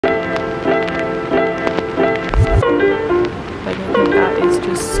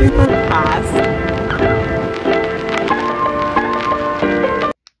just super fast.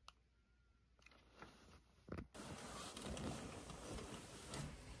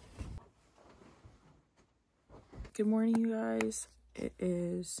 Good morning, you guys. It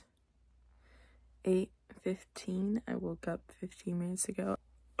is 8:15. I woke up 15 minutes ago.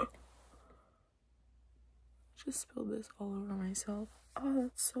 Just spilled this all over myself. Oh,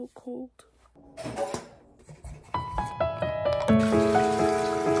 that's so cold.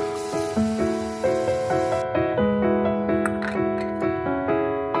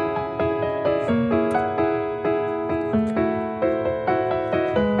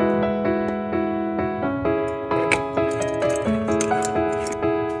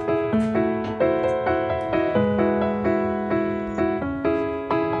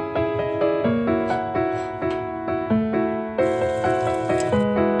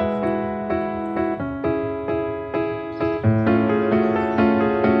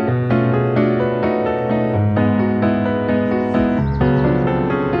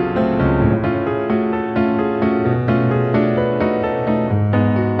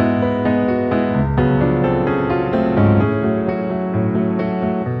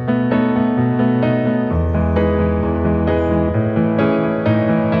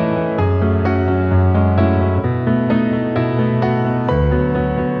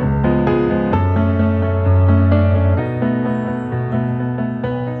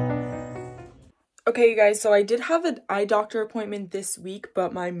 Okay, you guys, so I did have an eye doctor appointment this week,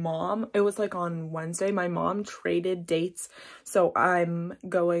 but my mom, it was like on Wednesday, my mom traded dates, so I'm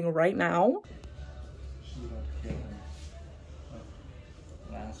going right now.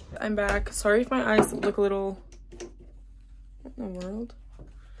 I'm back. Sorry if my eyes look a little... What in the world?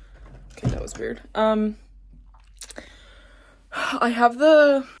 Okay, that was weird. I have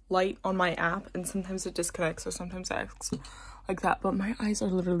the light on my app, and sometimes it disconnects, so sometimes it acts like that, but my eyes are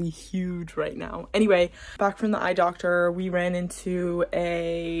literally huge right now. Anyway, back from the eye doctor, we ran into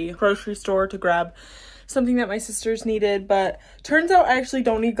a grocery store to grab something that my sisters needed, but turns out I actually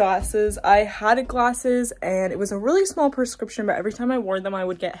don't need glasses. I had glasses and it was a really small prescription, but every time I wore them I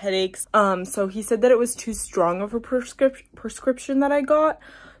would get headaches. So he said that it was too strong of a prescription that I got.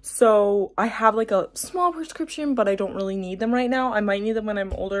 So I have like a small prescription, but I don't really need them right now. I might need them when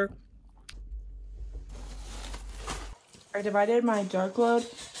I'm older. I divided my dark load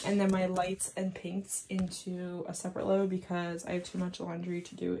and then my lights and pinks into a separate load because I have too much laundry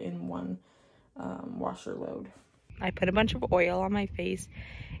to do in one washer load. I put a bunch of oil on my face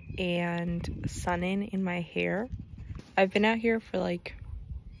and sun in my hair. I've been out here for like,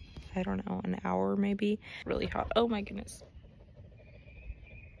 I don't know, an hour maybe. Really hot. Oh my goodness.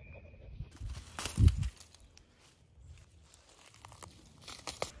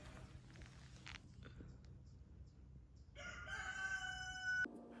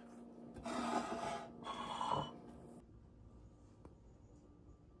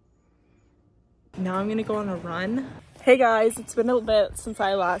 Now I'm gonna go on a run. Hey guys, it's been a little bit since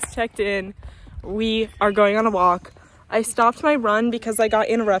I last checked in. We are going on a walk. I stopped my run because I got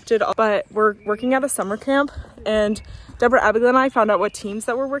interrupted, but we're working at a summer camp and Deborah, Abigail, and I found out what teams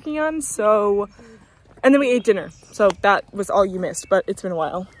that we're working on, so, and then we ate dinner. So that was all you missed, but it's been a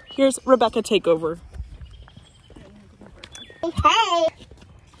while. Here's Rebecca takeover. Hey!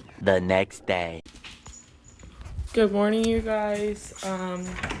 The next day. Good morning, you guys.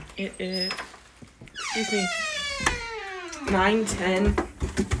 It is, excuse me, 9:10.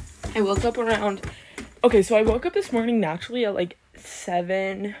 I woke up around, okay, so I woke up this morning naturally at like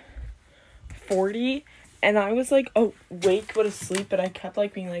 7:40, and I was like awake but asleep, but I kept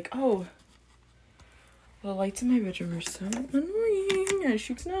like being like, oh, the lights in my bedroom are so annoying, as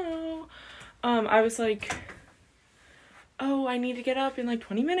you know. I was like, oh, I need to get up in like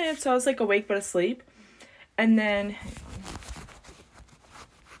 20 minutes, so I was like awake but asleep, and then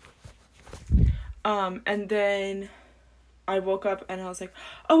and then I woke up and I was like,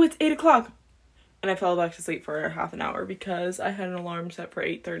 oh, it's 8 o'clock. And I fell back to sleep for half an hour because I had an alarm set for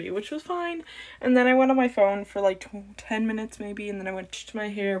 8:30, which was fine. And then I went on my phone for like 10 minutes maybe. And then I went to my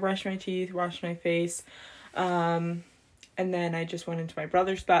hair, brushed my teeth, washed my face. And then I just went into my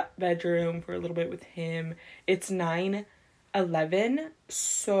brother's bedroom for a little bit with him. It's 9:11.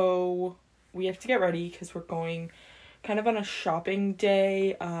 So we have to get ready because we're going kind of on a shopping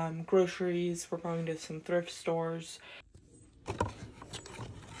day. Groceries. We're going to some thrift stores.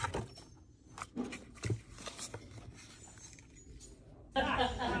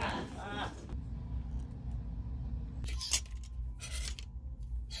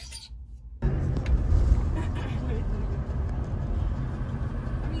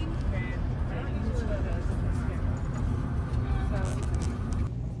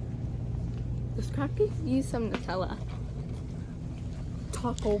 have to use some Nutella.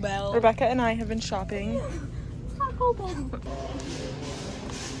 Taco Bell. Rebecca and I have been shopping. Taco Bell.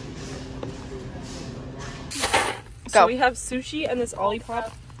 So we have sushi and this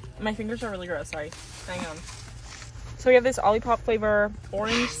Olipop. My fingers are really gross, sorry. Hang on. So we have this Olipop flavor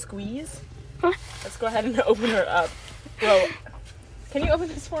orange squeeze. Let's go ahead and open her up. Bro, can you open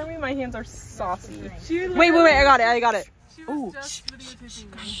this for me? My hands are saucy. Wait, I got it. Ooh.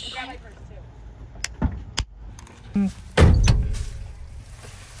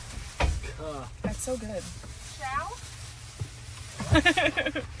 That's so good.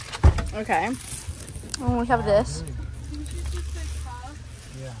 Okay. Oh, we have this.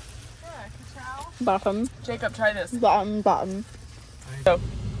 Yeah. Bottom. Jacob, try this. Bottom. So.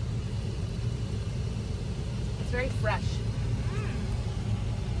 It's very fresh.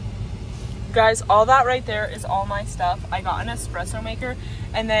 Guys, all that right there is all my stuff. I got an espresso maker,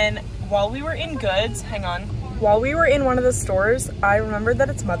 and then while we were in Goods, while we were in one of the stores, I remembered that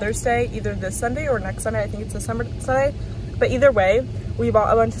it's Mother's Day, either this Sunday or next Sunday. I think it's this Sunday, but either way, we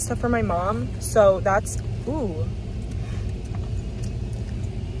bought a bunch of stuff for my mom, so that's, ooh.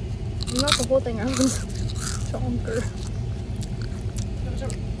 Not the whole thing, I was chonker.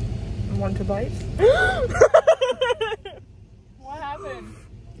 Want to bite? What happened?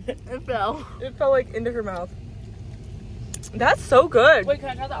 It fell. It fell like into her mouth. That's so good. Wait, can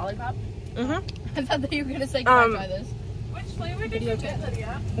I try the Olipop? Mm-hmm. I thought that you were gonna say, can I try this? Which flavor did you get,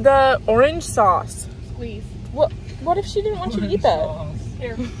 Lydia? The orange sauce. Squeeze. What if she didn't want you to eat that?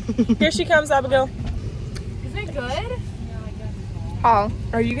 Here. Here she comes, Abigail. Is it good? Oh.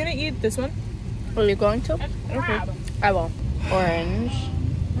 Are you gonna eat this one? Are you going to? Okay. I will. Orange.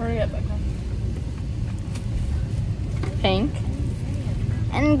 Hurry up, Becca. Pink.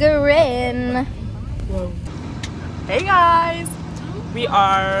 And green. Whoa. Hey guys! We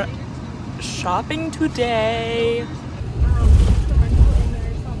are shopping today.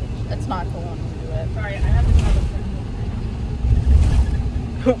 It's not cool when we do it. Sorry, I have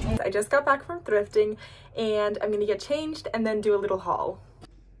to I just got back from thrifting and I'm gonna get changed and then do a little haul.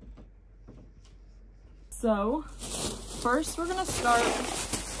 So, first we're gonna start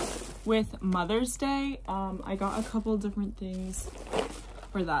with Mother's Day. I got a couple different things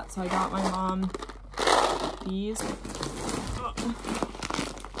for that. So I got my mom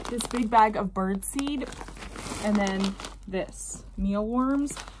this big bag of birdseed, and then this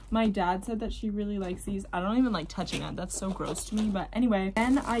mealworms. My dad said that she really likes these. I don't even like touching it. That's so gross to me. But anyway,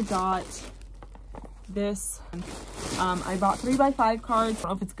 then I got this. I bought 3x5 cards. I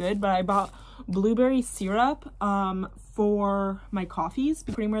don't know if it's good, but I bought blueberry syrup for my coffees.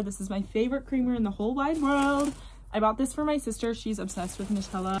 Creamer. This is my favorite creamer in the whole wide world. I bought this for my sister. She's obsessed with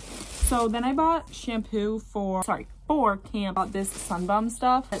Nutella. So then I bought shampoo for camp. I bought this Sunbum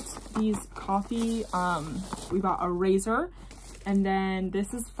stuff. It's these coffee. We bought a razor. And then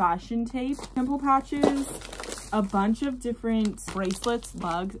this is fashion tape, pimple patches, a bunch of different bracelets,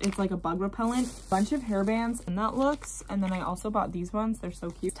 bugs. It's like a bug repellent, a bunch of hair bands, and that looks. And then I also bought these ones. They're so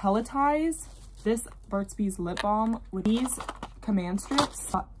cute. Teleties, this Burt's Bees lip balm with these command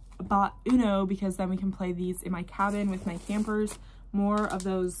strips. Bought Uno because then we can play these in my cabin with my campers. More of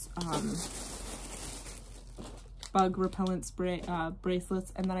those bug repellent spray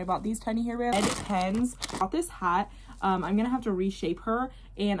bracelets. And then I bought these tiny hairband pens. Bought this hat. I'm gonna have to reshape her,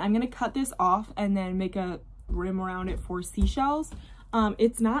 and I'm gonna cut this off and then make a rim around it for seashells.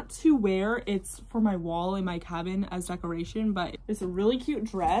 It's not to wear, it's for my wall in my cabin as decoration, but it's a really cute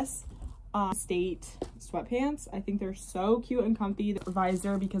dress. State sweatpants. I think they're so cute and comfy. The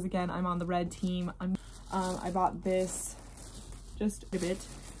visor, because again, I'm on the red team. I bought this just a bit,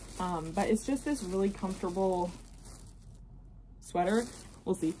 but it's just this really comfortable sweater.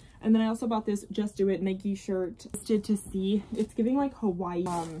 We'll see. And then I also bought this Just Do It Nike shirt. To see, it's giving like Hawaii,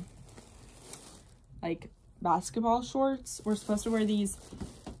 like basketball shorts. We're supposed to wear these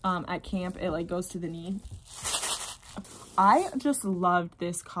at camp. It like goes to the knee. I just loved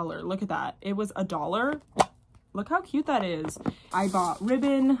this color. Look at that. It was $1. Look how cute that is. I bought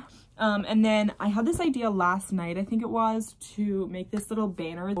ribbon. And then I had this idea last night, I think it was, to make this little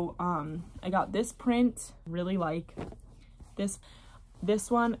banner. So, I got this print, really like this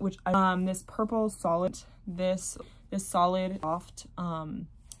one, which this purple solid, this solid soft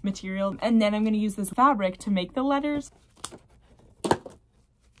material, and then I'm going to use this fabric to make the letters.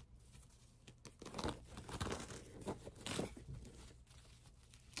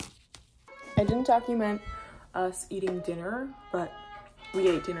 I didn't document us eating dinner, but we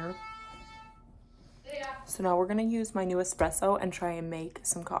ate dinner. So now we're gonna use my new espresso and try and make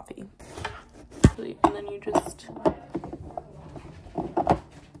some coffee. And then you just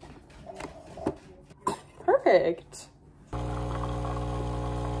Perfect.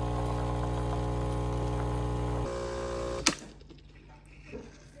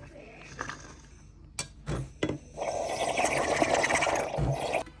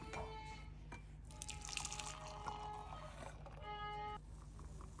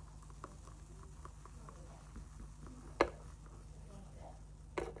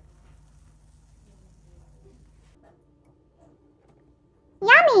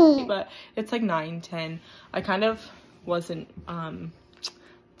 Yummy! But it's like 9:10. I kind of wasn't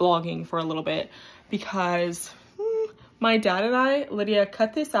vlogging for a little bit because my dad and I, Lydia,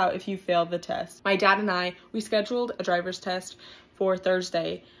 cut this out if you failed the test. My dad and I, we scheduled a driver's test for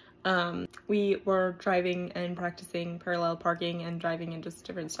Thursday. We were driving and practicing parallel parking and driving and just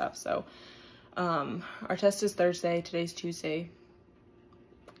different stuff. So our test is Thursday, today's Tuesday.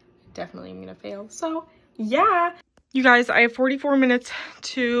 Definitely I'm gonna fail. So yeah. You guys, I have 44 minutes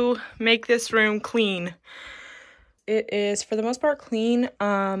to make this room clean. It is for the most part clean.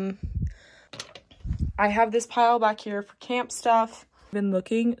 I have this pile back here for camp stuff. I've been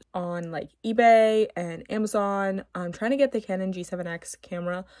looking on like eBay and Amazon. I'm trying to get the Canon G7X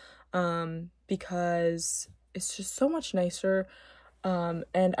camera because it's just so much nicer.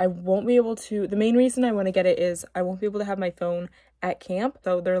 And I won't be able to, the main reason I want to get it is I won't be able to have my phone at camp.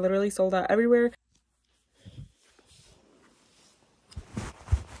 So they're literally sold out everywhere.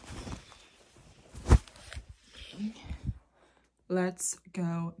 Let's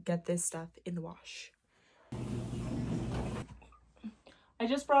go get this stuff in the wash. I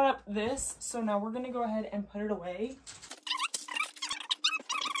just brought up this, so now we're gonna go ahead and put it away.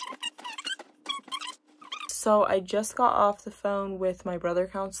 So I just got off the phone with my brother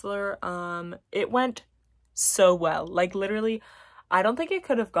counselor. It went so well. Like literally, I don't think it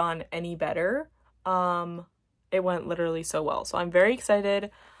could have gone any better. It went literally so well. So I'm very excited.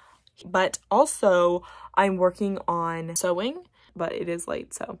 But also, I'm working on sewing. But it is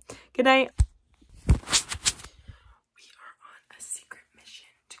late, so good night. We are on a secret mission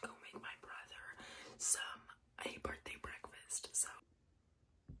to go make my brother a birthday breakfast. So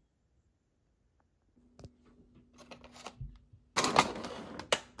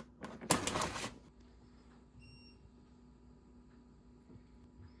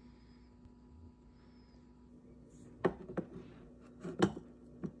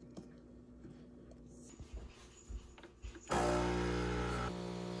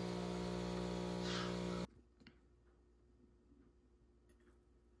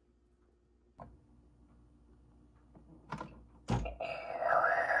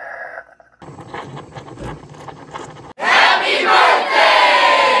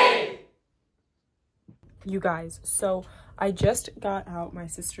you guys, so I just got out my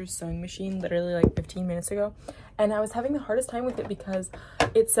sister's sewing machine literally like 15 minutes ago, and I was having the hardest time with it because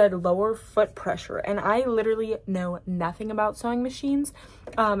it said lower foot pressure, and I literally know nothing about sewing machines.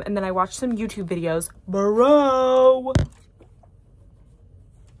 And then I watched some YouTube videos. Bro,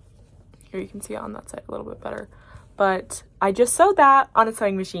 here you can see it on that side a little bit better, but I just sewed that on a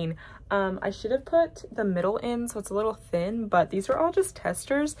sewing machine. I should have put the middle in so it's a little thin, but these are all just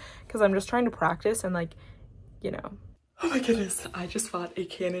testers because I'm just trying to practice and like, you know. Oh my goodness, I just bought a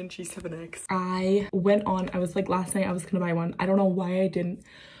Canon G7X. I was like last night I was gonna buy one. I don't know why I didn't,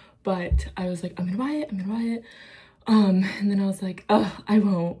 but I was like, I'm gonna buy it. And then I was like, oh, I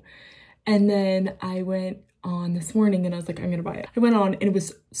won't. And then I went on this morning and I was like, I'm gonna buy it. I went on and it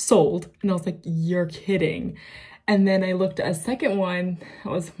was sold and I was like, you're kidding. And then I looked at a second one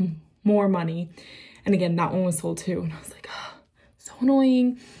that was more money. And again, that one was sold too. And I was like, oh, so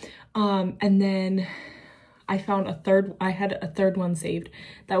annoying. And then I found I had a third one saved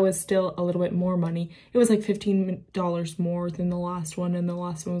that was still a little bit more money. It was like $15 more than the last one, and the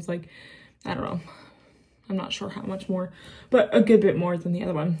last one was like, I don't know, I'm not sure how much more, but a good bit more than the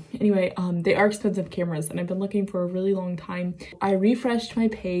other one. Anyway, they are expensive cameras and I've been looking for a really long time. I refreshed my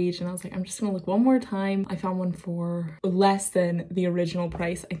page and I was like, I'm just gonna look one more time. I found one for less than the original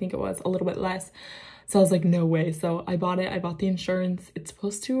price. I think it was a little bit less. So I was like, no way. So I bought it. I bought the insurance. It's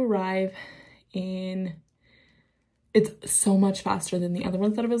supposed to arrive in, it's so much faster than the other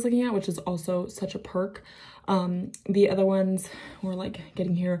ones that I was looking at, which is also such a perk. The other ones were like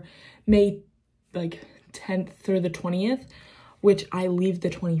getting here May like 10th through the 20th, which I leave the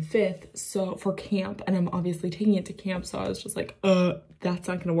 25th so for camp, and I'm obviously taking it to camp, so I was just like, that's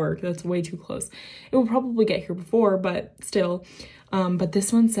not gonna work. That's way too close. It will probably get here before, but still. But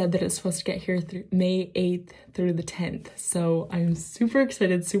this one said that it's supposed to get here through May 8th through the 10th, so I'm super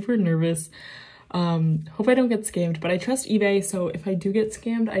excited, super nervous. Hope I don't get scammed, but I trust eBay, so if I do get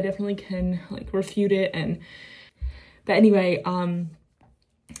scammed, I definitely can like refute it. And but anyway,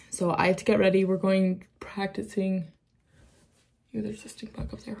 So I have to get ready. We're going practicing. Oh, there's a stink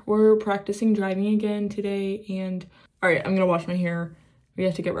bug up there. We're practicing driving again today. And all right, I'm gonna wash my hair. We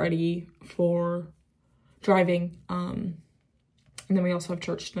have to get ready for driving. And then we also have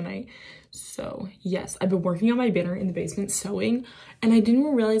church tonight. So yes, I've been working on my banner in the basement sewing, and I didn't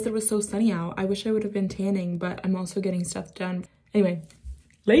even realize it was so sunny out. I wish I would have been tanning, but I'm also getting stuff done. Anyway,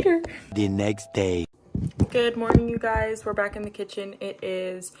 later. The next day. Good morning, you guys. We're back in the kitchen. It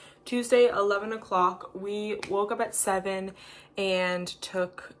is Tuesday, 11 o'clock. We woke up at 7 and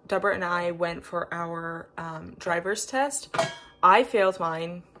Deborah and I went for our driver's test. I failed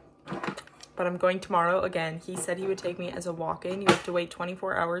mine, but I'm going tomorrow again. He said he would take me as a walk-in. You have to wait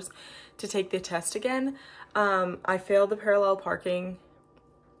 24 hours to take the test again. I failed the parallel parking.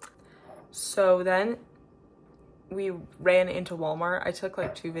 So then we ran into Walmart. I took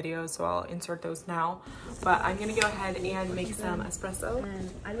like 2 videos, so I'll insert those now. But I'm gonna go ahead and make some espresso.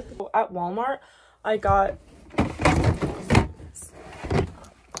 At Walmart, I got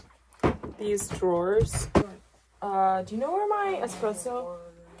these drawers. Do you know where my espresso?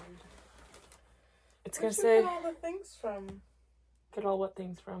 It's gonna say. Get all the things from. Get all what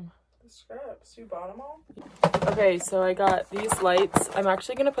things from? The scraps. You bought them all? Okay, so I got these lights. I'm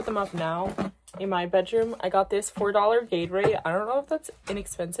actually gonna put them up now in my bedroom. I got this $4 Gatorade. I don't know if that's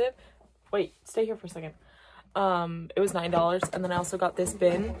inexpensive. Wait, stay here for a second. It was $9, and then I also got this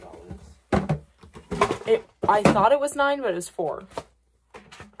bin. I thought it was $9, but it was $4.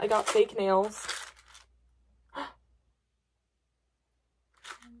 I got fake nails.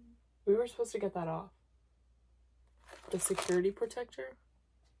 We were supposed to get that off. The security protector.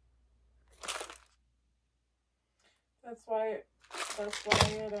 That's why it,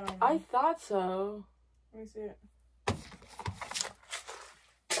 I thought so. Let me see it.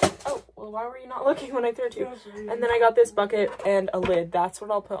 Oh, well, why were you not looking when I threw it to you? And then I got this bucket and a lid. That's what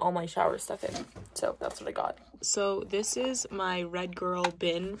I'll put all my shower stuff in. So that's what I got. So this is my Red Girl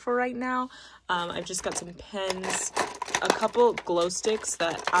bin for right now. I've just got some pens, a couple glow sticks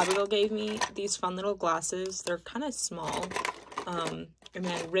that Abigail gave me. These fun little glasses. They're kind of small. And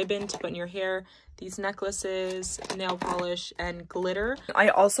then ribbon to put in your hair. These necklaces, nail polish, and glitter. I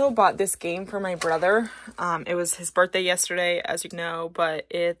also bought this game for my brother. It was his birthday yesterday, as you know, but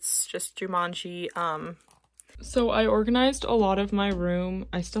it's just Jumanji. So I organized a lot of my room.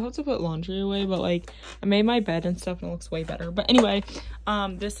 I still have to put laundry away, but like I made my bed and stuff and it looks way better. But anyway,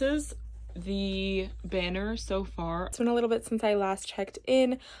 this is the banner so far. It's been a little bit since I last checked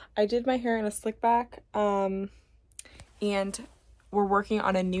in. I did my hair in a slick back, and we're working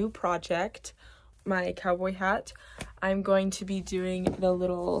on a new project. My cowboy hat. I'm going to be doing the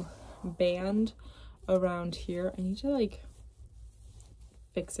little band around here. I need to like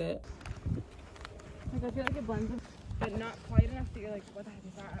fix it. Like, I feel like it blends, but not quite enough that you're like, what the heck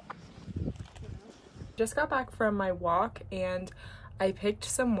is that? You know? Just got back from my walk and I picked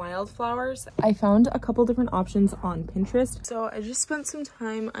some wildflowers. I found a couple different options on Pinterest. So I just spent some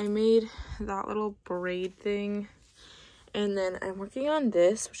time. I made that little braid thing. And then I'm working on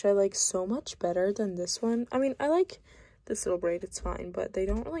this, which I like so much better than this one. I mean, I like this little braid, it's fine, but they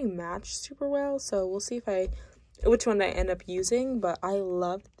don't really match super well. So we'll see which one I end up using, but I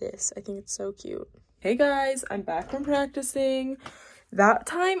love this. I think it's so cute. Hey guys, I'm back from practicing. That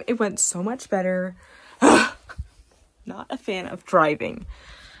time it went so much better. Not a fan of driving.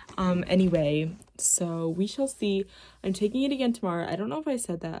 Anyway, so we shall see. I'm taking it again tomorrow. I don't know if I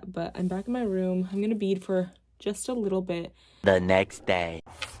said that, but I'm back in my room. I'm gonna bead for just a little bit. The next day.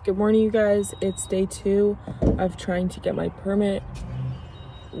 Good morning, you guys. It's day 2 of trying to get my permit.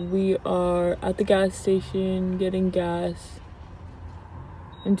 We are at the gas station getting gas.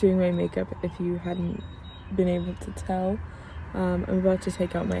 I'm doing my makeup if you hadn't been able to tell. I'm about to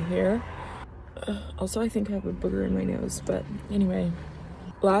take out my hair. Also, I think I have a booger in my nose, but anyway.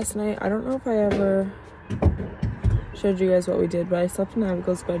 Last night, I don't know if I ever showed you guys what we did, but I slept in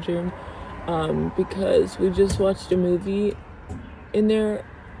Abigail's bedroom. Because we just watched a movie in there.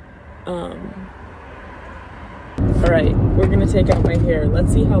 Alright, we're gonna take out my hair.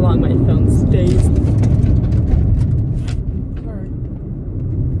 Let's see how long my phone stays.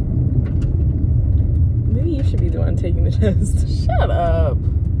 Maybe you should be the one taking the test. Shut up.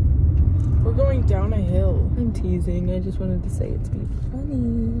 We're going down a hill. I'm teasing. I just wanted to say it's be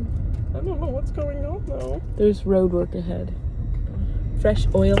funny. I don't know what's going on though. There's road work ahead. Fresh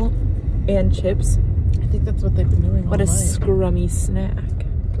oil and chips. I think that's what they've been doing all What a night. scrummy snack.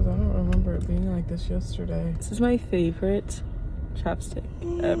 Because I don't remember it being like this yesterday. This is my favorite chapstick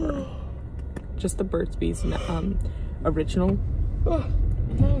ever. Just the Burt's Bees original. No,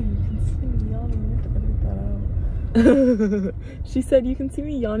 you can see me yawning. You have to edit that out. She said, you can see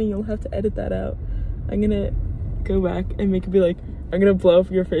me yawning, you'll have to edit that out. I'm gonna go back and make it be like, I'm gonna blow up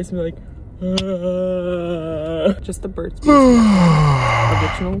your face and be like, just the birds being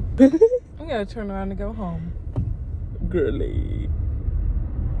original. I'm gonna turn around and go home. Girly.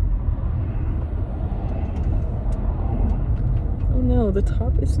 Oh no, the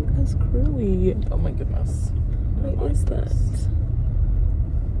top isn't as curly. Oh my goodness. What is that?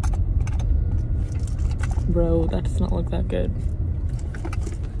 Bro, that does not look that good.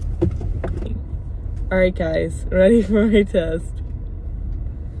 Alright guys, ready for my test.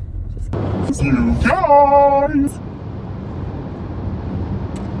 You guys!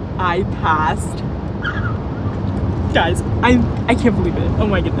 I passed. Guys, I can't believe it. Oh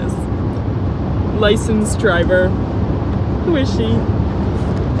my goodness. Licensed driver. Who is she?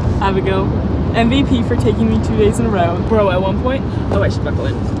 Abigail. MVP for taking me 2 days in a row. Bro, at one point, oh, I should buckle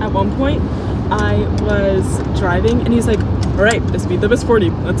in. At one point, I was driving and he's like, all right, the speed limit's 40.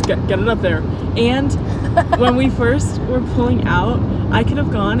 Let's get it up there. And when we first were pulling out, I could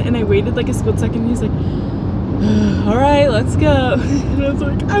have gone and I waited like a split second and he's like, all right, let's go. And I was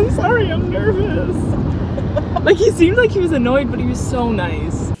like, I'm sorry, I'm nervous. Like he seemed like he was annoyed, but he was so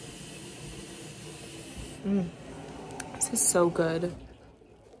nice. This is so good.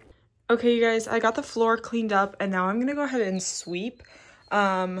 Okay, you guys, I got the floor cleaned up and now I'm gonna go ahead and sweep.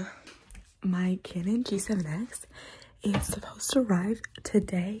 My Canon G7X is supposed to arrive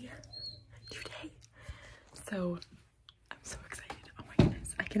today. So I'm so excited. Oh my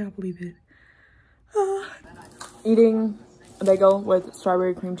goodness, I cannot believe it. Eating a bagel with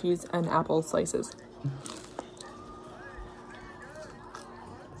strawberry cream cheese and apple slices.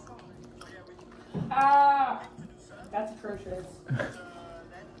 That's atrocious.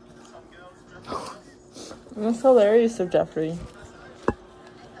 That's hilarious of Jeffrey.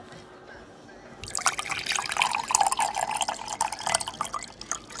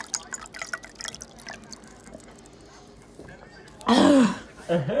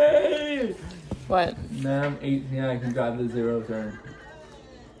 Hey! What? Now I'm 18, I can drive the 0 turn.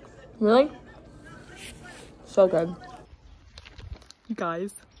 Really? So good.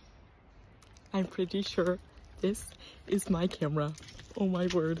 Guys, I'm pretty sure this is my camera. Oh my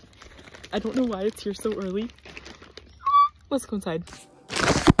word. I don't know why it's here so early. Let's go inside.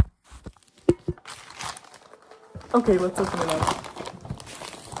 Okay, let's open it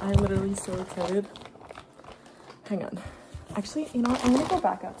up. I'm literally so excited. Hang on. Actually, you know what? I'm gonna go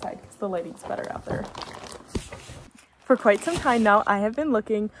back outside because the lighting's better out there. For quite some time now, I have been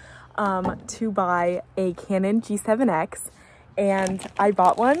looking to buy a Canon G7X, and I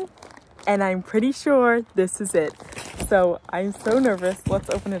bought one, and I'm pretty sure this is it. So I'm so nervous. Let's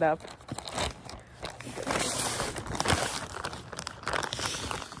open it up.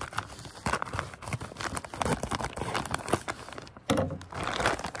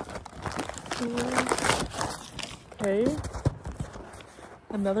 Okay.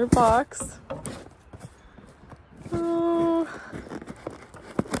 Another box. Oh.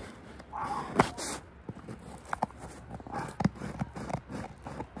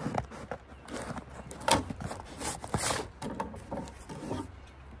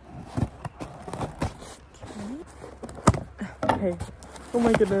 Okay. Oh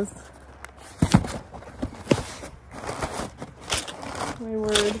my goodness. My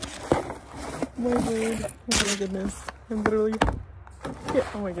word. My word. Oh my goodness. I'm literally... Yeah.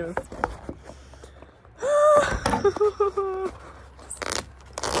 Oh my goodness.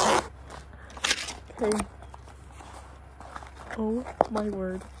 Okay. Oh my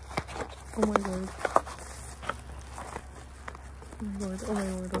word. Oh my word. Oh my word. Oh my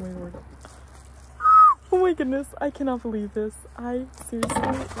word. Oh my word. Oh my goodness. I cannot believe this. I seriously...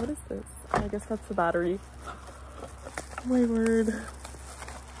 What is this? I guess that's the battery. Oh my word.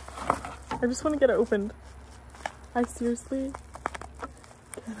 I just want to get it opened. I seriously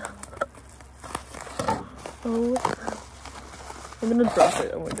cannot. Oh, I'm gonna drop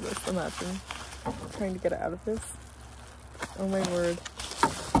it. Oh my goodness, imagine trying to get it out of this. Oh my word.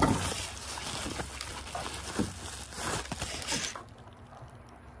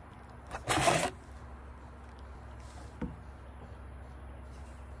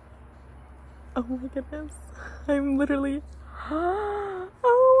 Oh my goodness, I'm literally, oh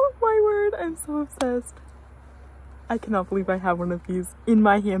my word, I'm so obsessed. I cannot believe I have one of these in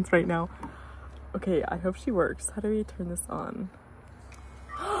my hands right now. Okay, I hope she works. How do we turn this on?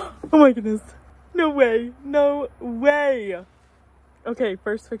 Oh my goodness. No way. No way. Okay,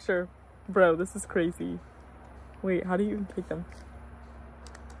 first picture. Bro, this is crazy. Wait, how do you even take them?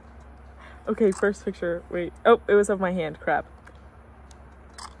 Okay, first picture. Wait. Oh, it was of my hand. Crap.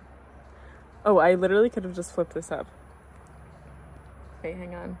 Oh, I literally could have just flipped this up. Wait,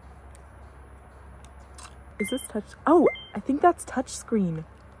 hang on. Is this touch? Oh, I think that's touch screen.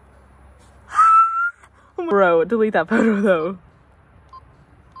 Bro, delete that photo though.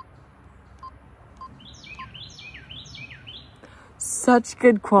 Such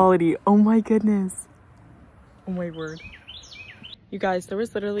good quality. Oh my goodness. Oh my word. You guys, there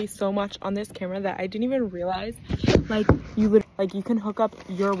was literally so much on this camera that I didn't even realize. Like you can hook up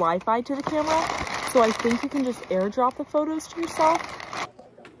your Wi-Fi to the camera. So I think you can just airdrop the photos to yourself.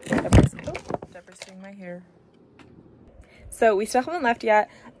 Deborah's doing my hair. So we still haven't left yet.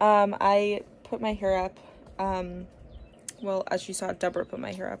 I put my hair up. Well, as you saw, Deborah put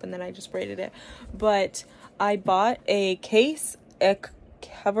my hair up and then I just braided it. But I bought a case, a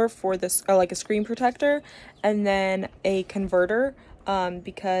cover for this, like a screen protector, and then a converter,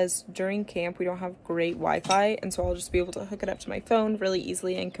 because during camp we don't have great Wi-Fi, and so I'll just be able to hook it up to my phone really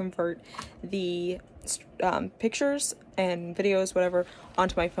easily and convert the pictures and videos, whatever,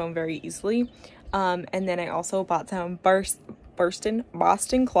 onto my phone very easily. And then I also bought some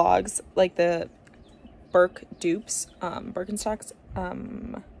Boston clogs, like the Birkenstocks.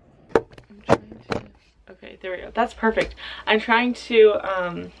 Okay, there we go. That's perfect. I'm trying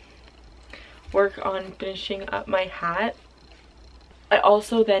to work on finishing up my hat. I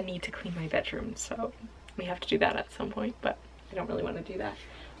also then need to clean my bedroom, so we have to do that at some point, but I don't really want to do that.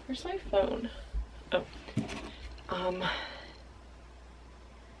 Where's my phone? Oh.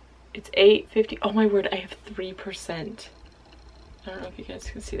 It's 8:50. Oh my word, I have 3%. I don't know if you guys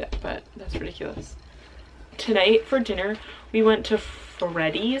can see that, but that's ridiculous. Tonight for dinner, we went to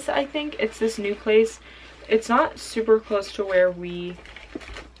Freddy's, I think. It's this new place. It's not super close to where we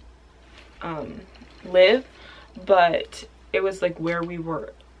live, but it was like where we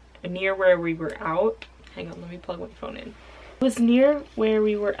were, near where we were out. Hang on, let me plug my phone in. It was near where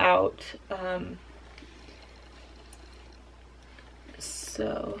we were out.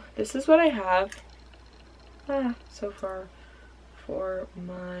 So this is what I have so far for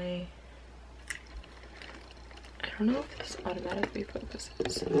my, I don't know if this automatically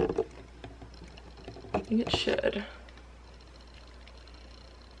focuses. I think it should.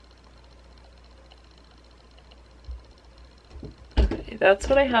 Okay, that's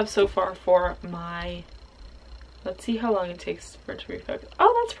what I have so far for my, let's see how long it takes for it to refocus.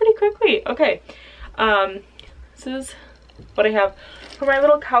 Oh, that's pretty quickly. Okay. This is what I have for my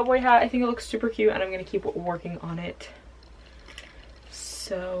little cowboy hat. I think it looks super cute and I'm going to keep working on it.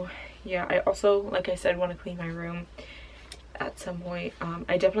 So yeah, I also, like I said, want to clean my room at some point.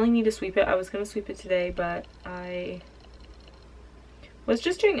 I definitely need to sweep it. I was going to sweep it today, but I was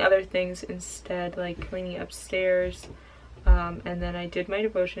just doing other things instead, like cleaning upstairs. And then I did my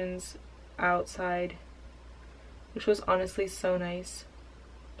devotions outside, which was honestly so nice.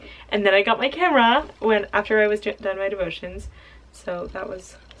 And then I got my camera after I was done my devotions. So that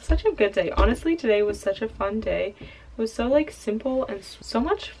was such a good day. Honestly, today was such a fun day. It was so like simple and so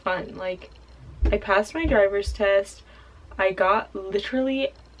much fun. Like, I passed my driver's test. I got literally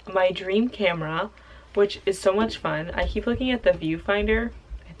my dream camera, which is so much fun. I keep looking at the viewfinder.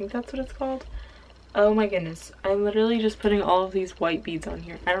 I think that's what it's called. Oh my goodness. I'm literally just putting all of these white beads on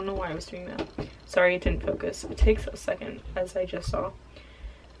here. I don't know why I was doing that. Sorry, it didn't focus. It takes a second, as I just saw.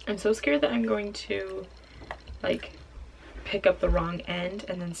 I'm so scared that I'm going to like pick up the wrong end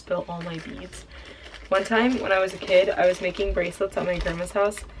and then spill all my beads. One time when I was a kid, I was making bracelets at my grandma's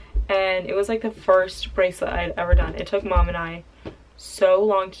house, and it was like the first bracelet I'd ever done. It took mom and I so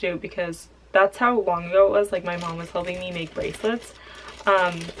long to do because that's how long ago it was. Like, my mom was helping me make bracelets,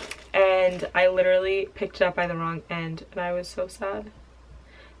 and I literally picked it up by the wrong end and I was so sad.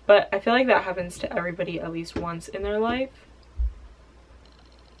 But I feel like that happens to everybody at least once in their life.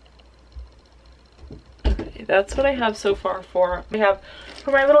 Okay, that's what I have so far for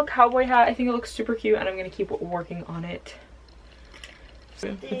my little cowboy hat. I think it looks super cute and I'm gonna keep working on it.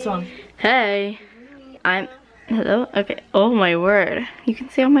 It's on. Hey, hello? Okay, oh my word. You can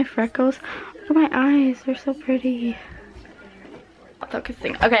see all my freckles. Look at my eyes, they're so pretty.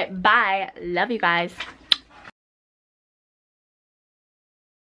 Focusing. Okay, bye. Love you guys.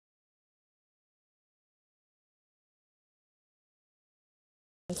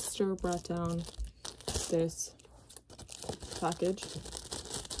 My sister brought down this package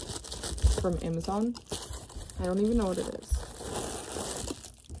from Amazon. I don't even know what it is.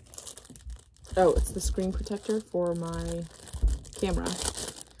 Oh, it's the screen protector for my camera.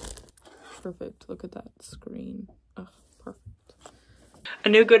 Perfect. Look at that screen. Oh, perfect. A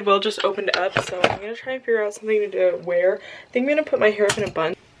new Goodwill just opened up, so I'm gonna try and figure out something to wear. I think I'm gonna put my hair up in a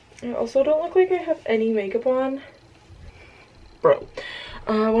bun. I also don't look like I have any makeup on. Bro,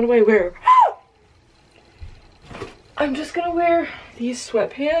 what do I wear? I'm just gonna wear these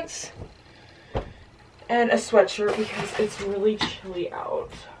sweatpants and a sweatshirt because it's really chilly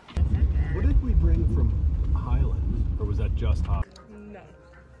out. What did we bring from Highland? Or was that just hot? No.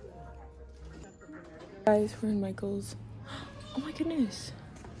 Guys, we're in Michael's. Oh my goodness.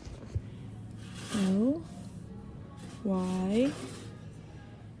 Oh. Why?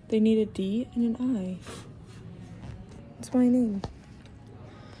 They need a D and an I. That's my name.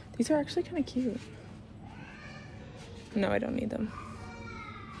 These are actually kind of cute. No, I don't need them.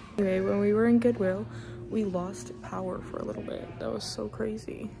 Anyway, when we were in Goodwill, we lost power for a little bit. That was so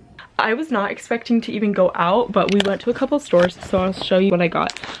crazy. I was not expecting to even go out, but we went to a couple stores, so I'll show you what I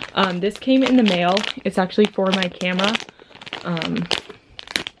got. This came in the mail. It's actually for my camera.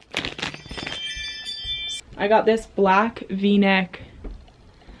 I got this black V-neck.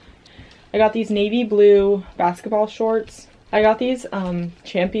 I got these navy blue basketball shorts. I got these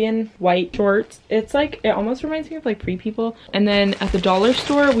Champion white shorts. It's like, it almost reminds me of like Free People. And then at the dollar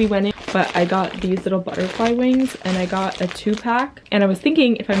store we went in, but I got these little butterfly wings and I got a 2-pack. And I was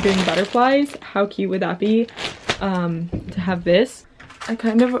thinking, if I'm doing butterflies, how cute would that be to have this? I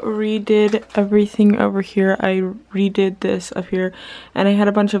kind of redid everything over here. I redid this up here and I had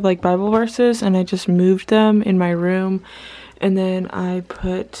a bunch of like Bible verses and I just moved them in my room. And then I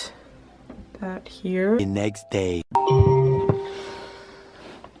put that here. The next day.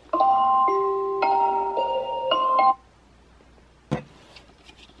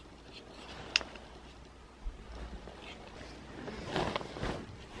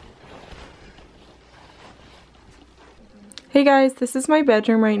 Hey guys, this is my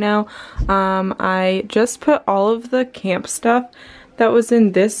bedroom right now. I just put all of the camp stuff that was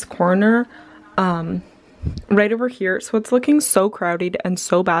in this corner right over here, so it's looking so crowded and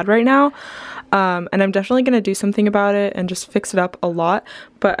so bad right now, and I'm definitely gonna do something about it and just fix it up a lot.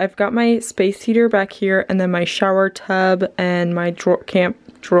 But I've got my space heater back here and then my shower tub and my camp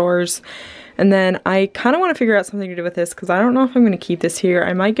drawers, and then I kind of want to figure out something to do with this because I don't know if I'm going to keep this here.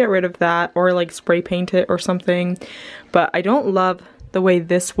 I might get rid of that or like spray paint it or something, but I don't love the way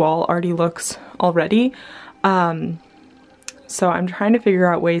this wall already looks already. So I'm trying to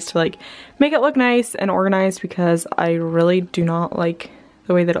figure out ways to like make it look nice and organized because I really do not like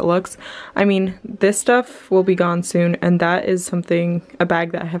the way that it looks. I mean, this stuff will be gone soon and that is something, a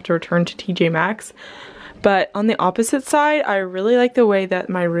bag that I have to return to TJ Maxx. But on the opposite side, I really like the way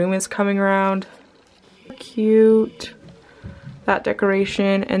that my room is coming around. Cute. That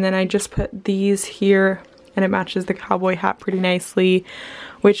decoration. And then I just put these here and it matches the cowboy hat pretty nicely,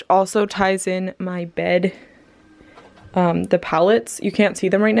 which also ties in my bed. The pallets, you can't see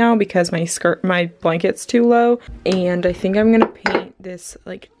them right now because my blanket's too low. And I think I'm gonna paint this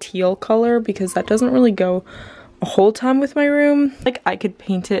like teal color because that doesn't really go a whole ton with my room. Like I could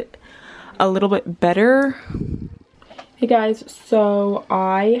paint it a little bit better. Hey guys, so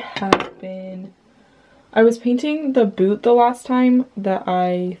I was painting the boot the last time that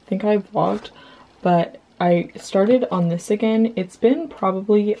I think I vlogged, but I started on this again. It's been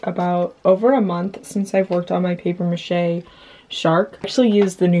probably about over a month since I've worked on my paper mache shark. I actually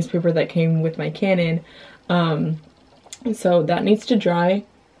used the newspaper that came with my Canon, so that needs to dry.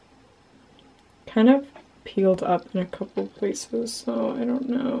 Kind of peeled up in a couple places, so I don't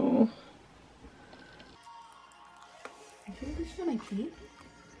know. I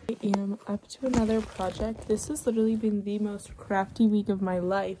am up to another project. This has literally been the most crafty week of my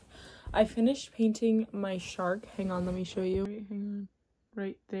life. I finished painting my shark. Hang on, let me show you. Wait, hang on.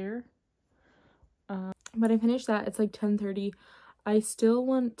 Right there. But I finished that. It's like 10:30. I still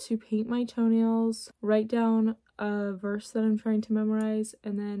want to paint my toenails, write down a verse that I'm trying to memorize,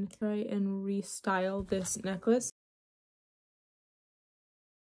 and then try and restyle this necklace.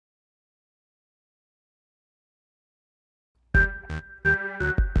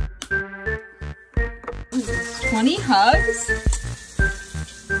 This 20 hugs?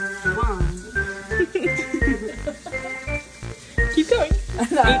 Keep going.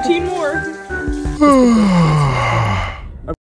 18 more.